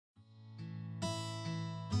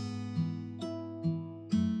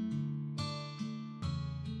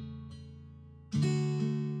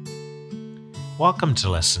Welcome to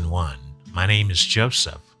Lesson 1. My name is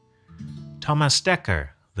Joseph. Thomas Dekker,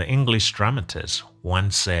 the English dramatist,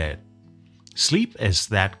 once said, "Sleep is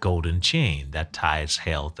that golden chain that ties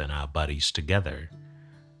health and our bodies together."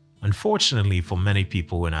 Unfortunately, for many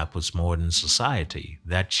people in our postmodern society,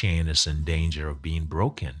 that chain is in danger of being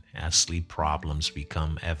broken as sleep problems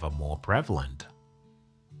become ever more prevalent.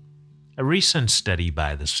 A recent study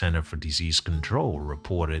by the Center for Disease Control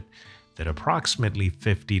reported that approximately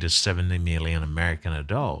 50 to 70 million American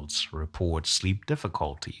adults report sleep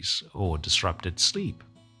difficulties or disrupted sleep.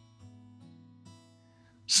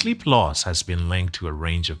 Sleep loss has been linked to a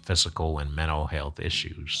range of physical and mental health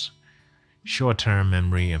issues. Short-term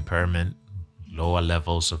memory impairment, lower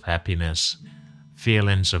levels of happiness,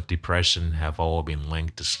 feelings of depression have all been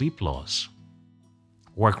linked to sleep loss.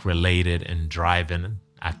 Work-related and driving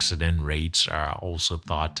accident rates are also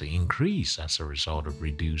thought to increase as a result of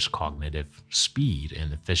reduced cognitive speed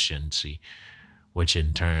and efficiency, which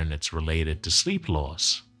in turn is related to sleep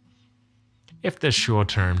loss. If the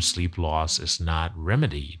short-term sleep loss is not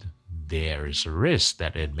remedied, there is a risk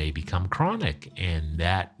that it may become chronic, and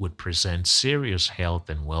that would present serious health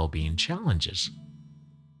and well-being challenges.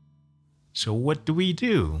 So what do we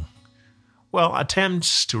do? Well,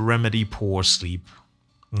 attempts to remedy poor sleep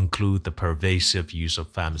include the pervasive use of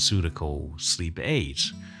pharmaceutical sleep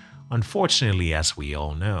aids. Unfortunately, as we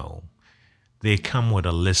all know, they come with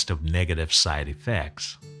a list of negative side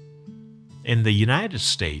effects. In the United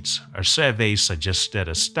States, a survey suggested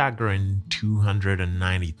a staggering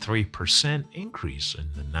 293% increase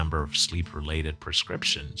in the number of sleep-related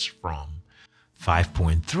prescriptions from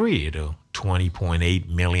 5.3 to 20.8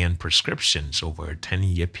 million prescriptions over a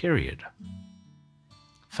 10-year period.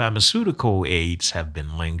 Pharmaceutical aids have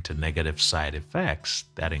been linked to negative side effects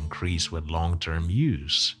that increase with long-term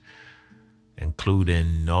use,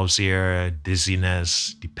 including nausea,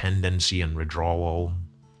 dizziness, dependency and withdrawal,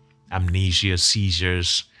 amnesia,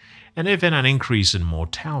 seizures, and even an increase in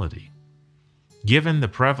mortality. Given the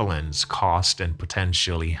prevalence, cost, and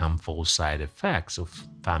potentially harmful side effects of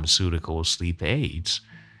pharmaceutical sleep aids,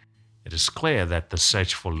 it is clear that the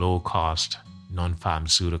search for low-cost,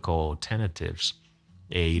 non-pharmaceutical alternatives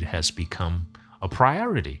aid has become a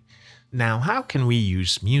priority. Now, how can we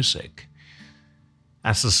use music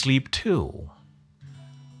as a sleep tool?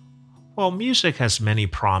 Well, music has many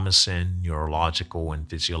promising neurological and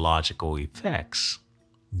physiological effects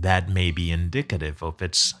that may be indicative of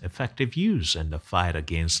its effective use in the fight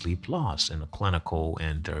against sleep loss in clinical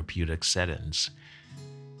and therapeutic settings.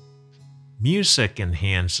 Music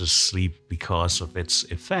enhances sleep because of its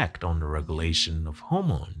effect on the regulation of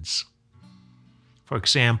hormones. For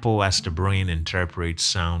example, as the brain interprets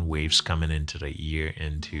sound waves coming into the ear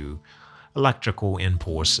into electrical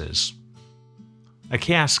impulses, a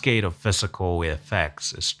cascade of physical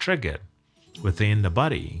effects is triggered within the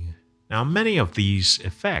body. Now, many of these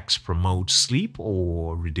effects promote sleep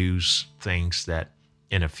or reduce things that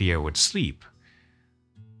interfere with sleep.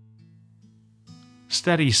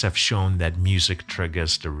 Studies have shown that music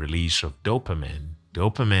triggers the release of dopamine.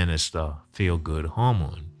 Dopamine is the feel-good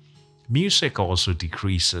hormone. Music also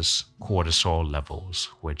decreases cortisol levels,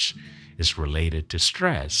 which is related to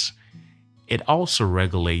stress. It also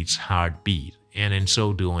regulates heartbeat, and in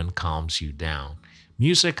so doing calms you down.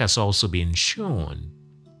 Music has also been shown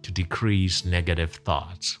to decrease negative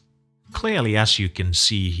thoughts. Clearly, as you can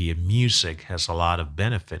see here, music has a lot of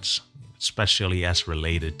benefits, especially as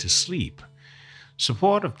related to sleep.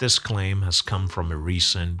 Support of this claim has come from a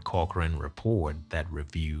recent Cochrane report that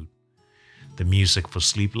reviewed the music for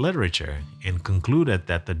sleep literature and concluded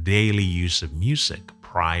that the daily use of music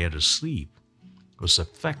prior to sleep was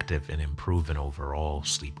effective in improving overall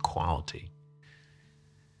sleep quality.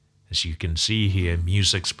 As you can see here,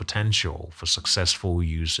 music's potential for successful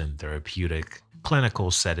use in therapeutic,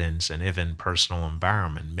 clinical settings, and even personal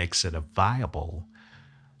environment makes it a viable,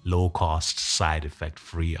 low-cost, side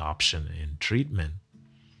effect-free option in treatment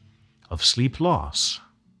of sleep loss.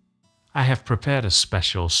 I have prepared a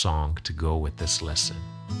special song to go with this lesson.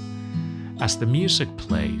 As the music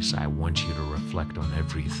plays, I want you to reflect on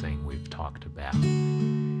everything we've talked about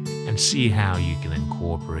and see how you can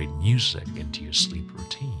incorporate music into your sleep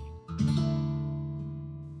routine.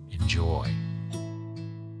 Enjoy.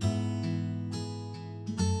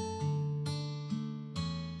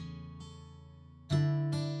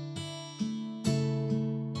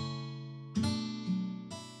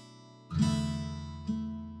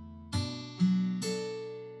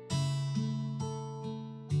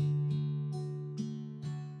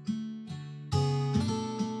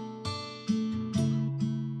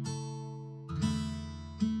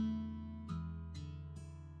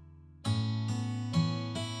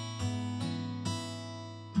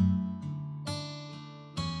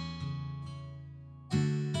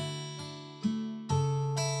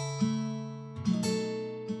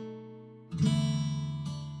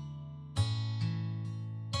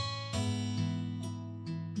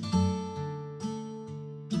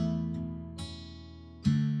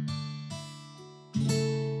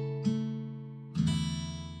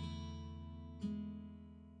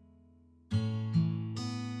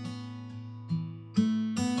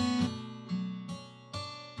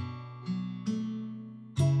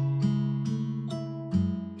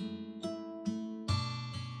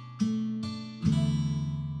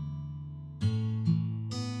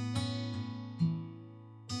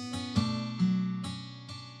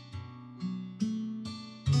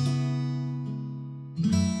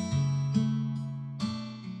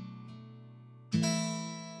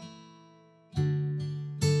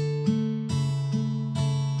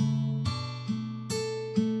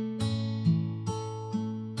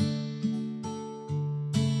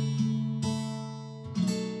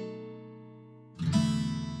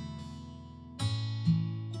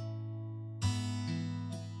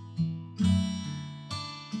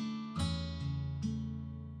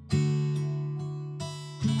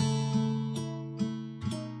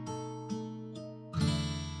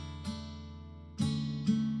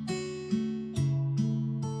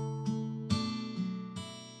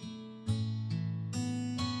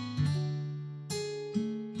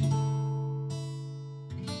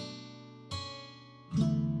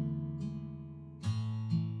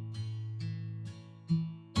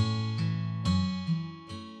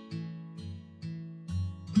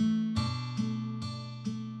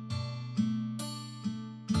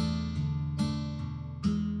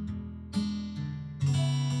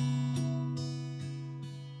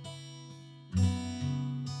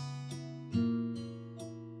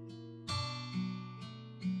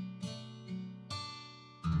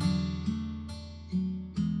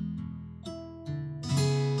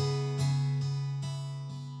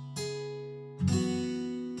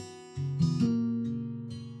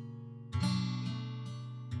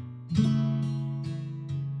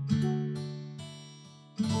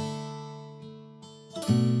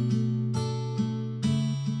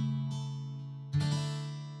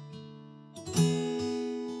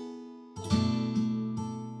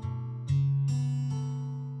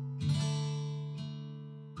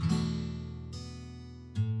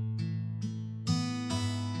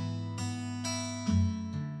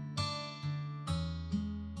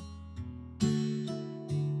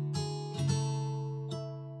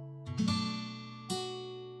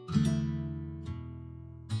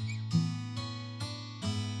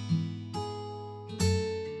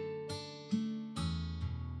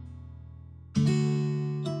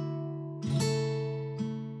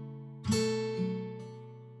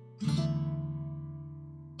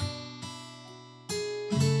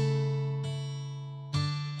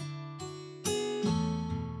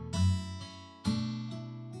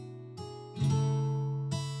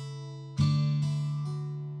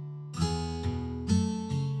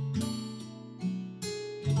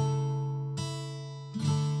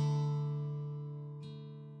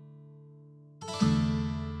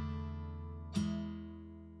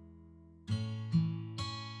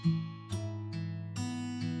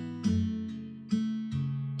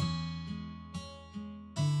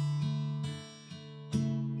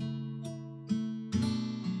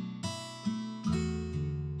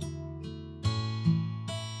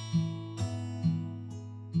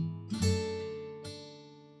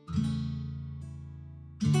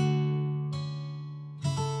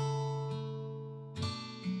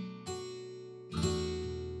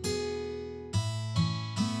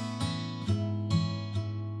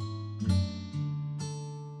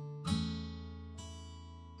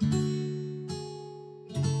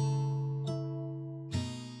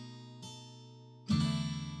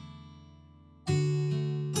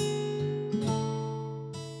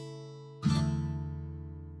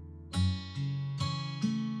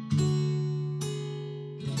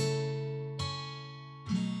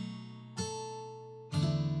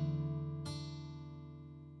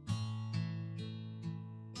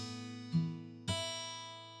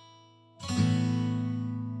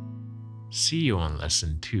 See you on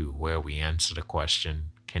lesson 2, where we answer the question,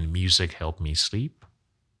 can music help me sleep?